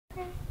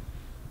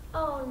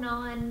Oh no,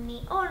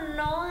 honey. Oh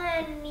no,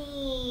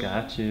 honey.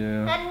 Got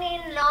you.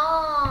 Honey,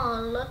 no.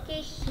 Look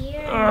at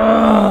here.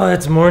 Oh,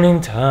 it's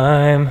morning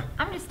time.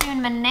 I'm just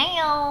doing my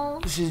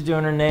nails. She's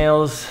doing her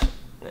nails,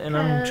 and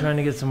I'm trying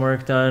to get some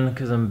work done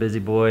because I'm a busy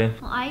boy.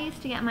 Well, I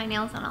used to get my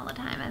nails done all the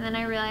time, and then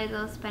I realized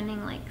I was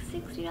spending like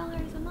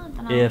 $60 a month,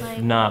 and I If was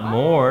like, not what?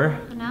 more.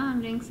 So now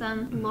I'm doing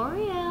some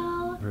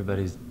L'Oreal.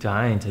 Everybody's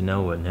dying to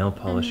know what nail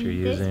polish you're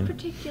using. This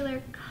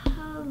particular color.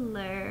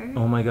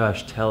 Oh my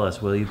gosh, tell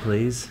us, will you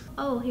please?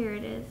 Oh, here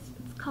it is.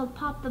 It's called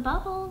Pop the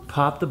Bubbles.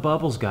 Pop the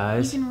bubbles, You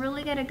guys. can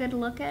really get a good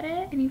look at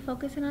it. Can you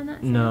focus in on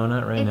that? No,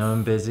 not right now.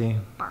 I'm busy.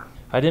 Bark.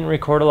 I didn't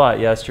record a lot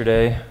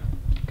yesterday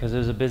because it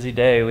was a busy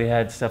day. We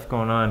had stuff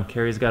going on.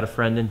 Carrie's got a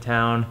friend in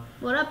town.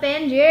 What up,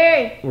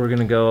 Angie? We're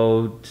gonna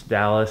go to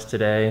Dallas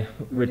today,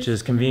 which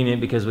is convenient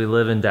because we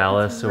live in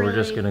Dallas, so we're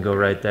just gonna go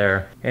right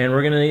there. And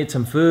we're gonna eat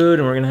some food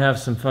and we're gonna have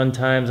some fun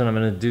times, and I'm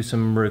gonna do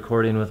some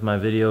recording with my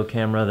video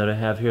camera that I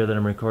have here that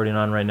I'm recording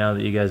on right now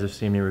that you guys have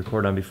seen me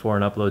record on before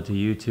and upload to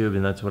YouTube,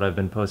 and that's what I've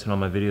been posting all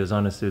my videos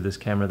on, is through this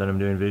camera that I'm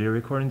doing video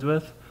recordings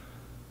with.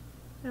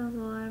 That was a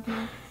lot of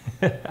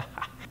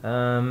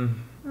mouth.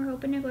 We're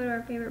hoping to go to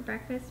our favorite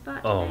breakfast spot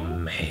today. Oh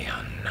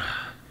man.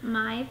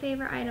 My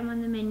favorite item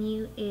on the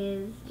menu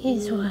is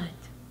what?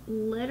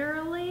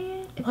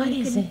 Literally, if What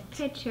you is can it?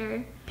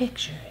 picture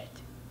Picture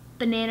it.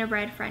 banana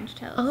bread French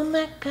toast. Oh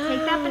my gosh. Take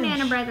that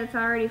banana bread that's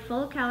already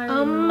full of calories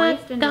Oh and my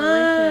moist and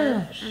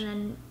delicious, gosh. and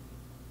then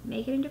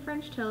make it into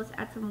French toast.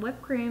 Add some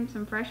whipped cream,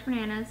 some fresh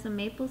bananas, some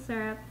maple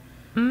syrup.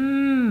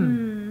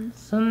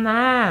 So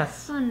nice.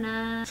 So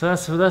nice.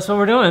 So that's what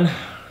we're doing.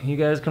 You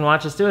guys can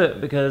watch us do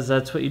it because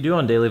that's what you do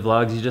on daily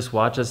vlogs. You just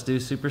watch us do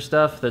super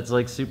stuff that's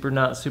like super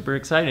not super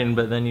exciting,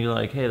 but then you're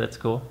like, hey, that's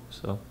cool.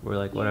 So we're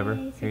like, whatever.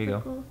 Yay, Here you super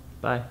go. cool.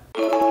 Bye.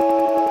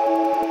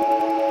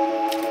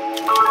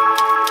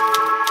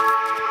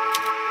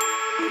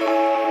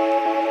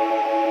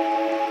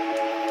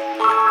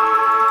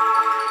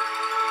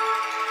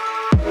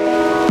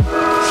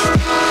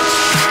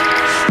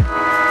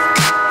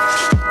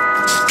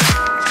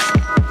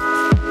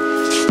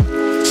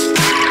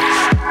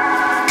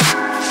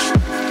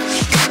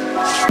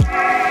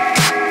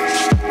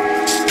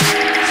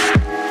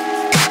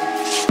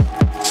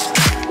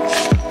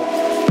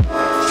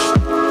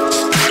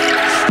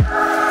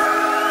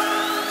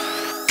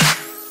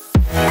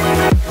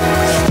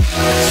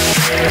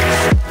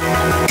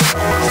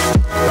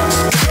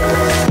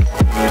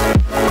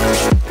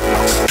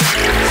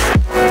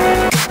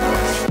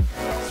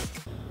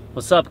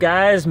 What's up,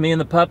 guys? Me and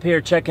the pup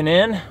here checking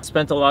in.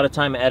 Spent a lot of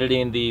time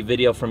editing the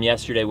video from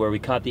yesterday where we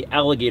caught the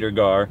alligator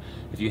gar.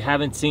 If you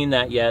haven't seen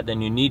that yet,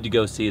 then you need to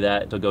go see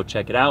that. So go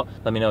check it out.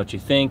 Let me know what you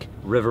think.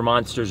 River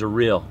monsters are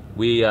real.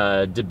 We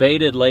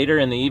debated later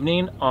in the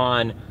evening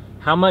on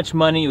how much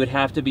money you would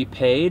have to be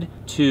paid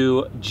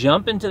to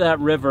jump into that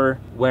river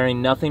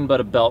wearing nothing but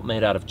a belt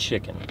made out of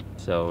chicken.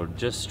 So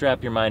just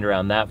strap your mind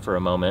around that for a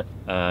moment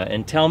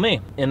and tell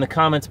me in the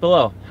comments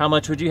below, how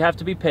much would you have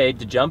to be paid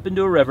to jump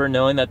into a river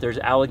knowing that there's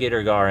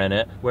alligator gar in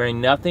it, wearing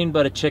nothing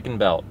but a chicken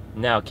belt?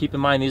 Now keep in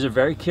mind, these are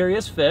very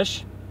curious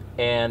fish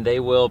and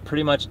they will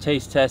pretty much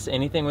taste test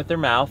anything with their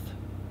mouth,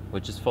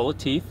 which is full of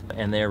teeth,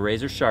 and they're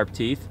razor sharp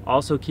teeth.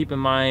 Also keep in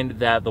mind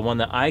that the one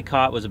that I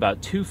caught was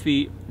about 2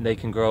 feet. They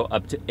can grow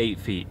up to 8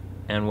 feet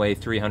and weigh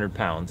 300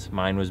 pounds.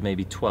 Mine was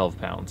maybe 12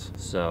 pounds.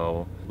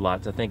 So a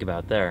lot to think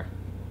about there.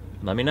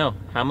 Let me know,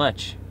 how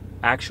much?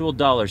 Actual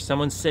dollars.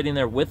 Someone's sitting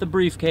there with a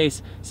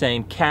briefcase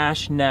saying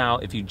cash now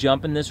if you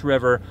jump in this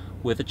river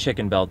with a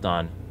chicken belt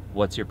on.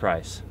 What's your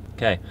price?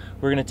 Okay,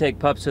 we're gonna take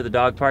pups to the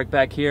dog park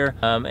back here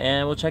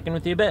and we'll check in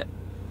with you a bit.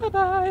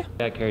 Bye-bye.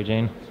 Yeah, Carrie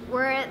Jane.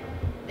 We're at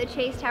the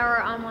Chase Tower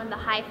on one of the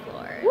high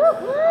floors.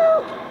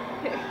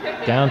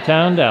 Woo-hoo!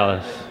 Downtown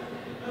Dallas.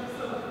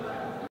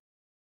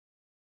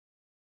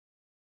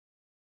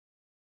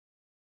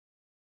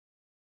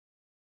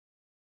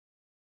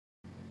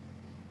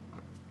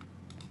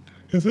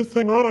 Is this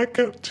thing on? I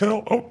can't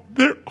tell. Oh,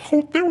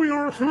 there we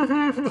are.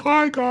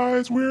 Hi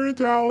guys, we're in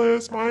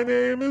Dallas. My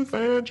name is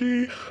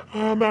Angie.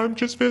 I'm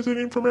just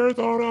visiting from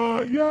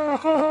Arizona. Yeah,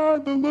 haha,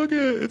 look at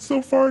it. It's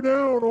so far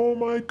down. Oh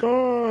my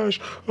gosh.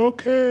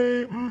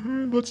 Okay,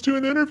 let's do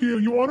an interview.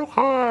 You want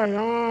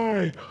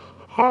to?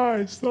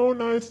 Hi. So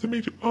nice to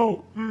meet you.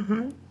 Oh,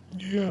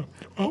 yeah.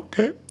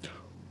 Okay.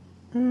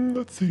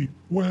 Let's see.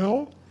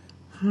 Well,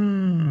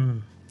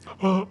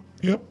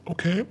 yep,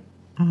 okay.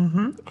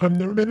 I've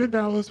never been to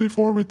Dallas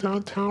before. We're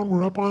downtown.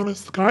 We're up on a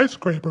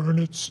skyscraper,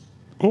 and it's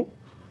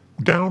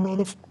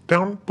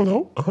down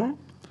below.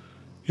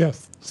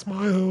 Yes,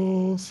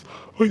 smiles.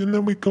 Oh, and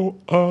then we go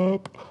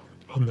up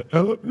on the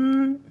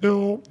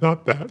no,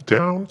 not that.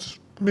 Down,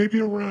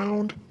 maybe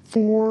around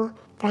 4,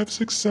 5,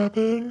 6,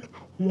 7,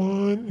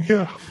 1.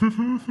 Yeah.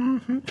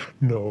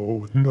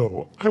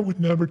 No, I would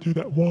never do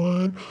that.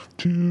 1,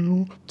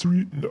 2,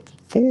 3,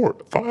 4,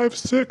 5,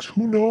 6.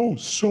 Who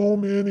knows? So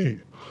many.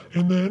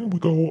 And then we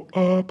go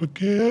up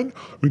again.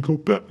 We go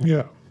back.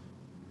 Yeah.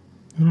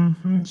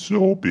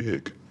 So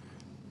big.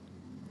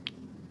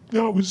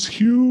 Yeah, it was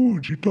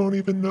huge. You don't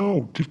even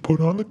know. Just put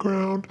it on the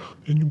ground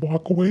and you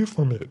walk away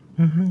from it.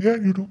 Yeah,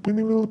 you don't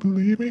even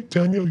believe me?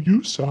 Danielle,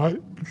 you saw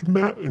it.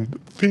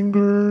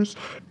 Fingers,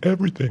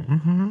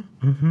 everything.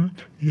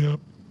 Yep.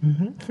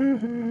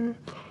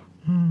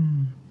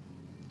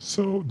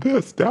 So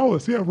this,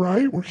 Dallas, yeah,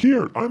 right? We're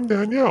here. I'm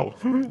Danielle.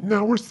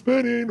 Now we're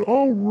spinning.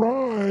 All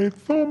right.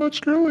 So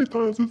much girly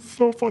times. It's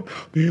so fun.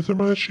 These are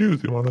my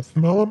shoes. You want to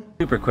smell them?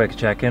 Super quick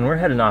check-in. We're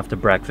heading off to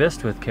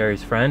breakfast with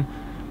Carrie's friend.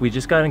 We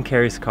just got in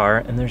Carrie's car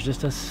and there's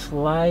just a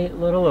slight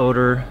little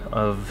odor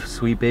of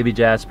sweet baby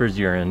Jasper's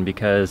urine,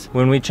 because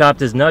when we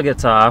chopped his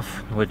nuggets off,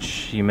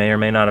 which you may or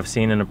may not have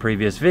seen in a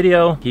previous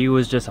video, he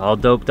was just all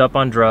doped up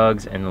on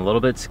drugs and a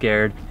little bit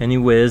scared, and he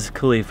whizzed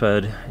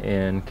Khalifa'd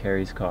in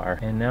Carrie's car.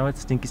 And now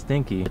it's stinky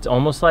stinky. It's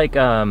almost like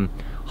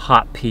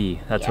hot pee.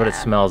 That's what it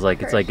smells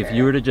like. It's like if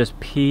you were to just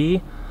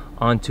pee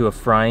onto a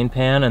frying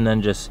pan and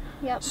then just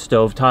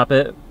stovetop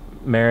it,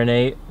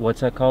 marinate,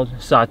 what's that called?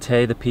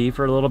 Saute the pea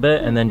for a little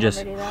bit and then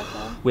just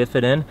whiff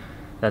it in.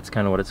 That's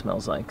kind of what it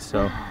smells like.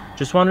 So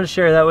just wanted to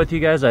share that with you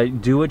guys. I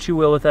do what you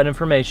will with that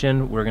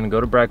information. We're gonna go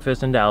to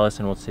breakfast in Dallas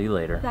and we'll see you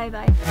later. Bye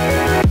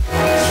bye.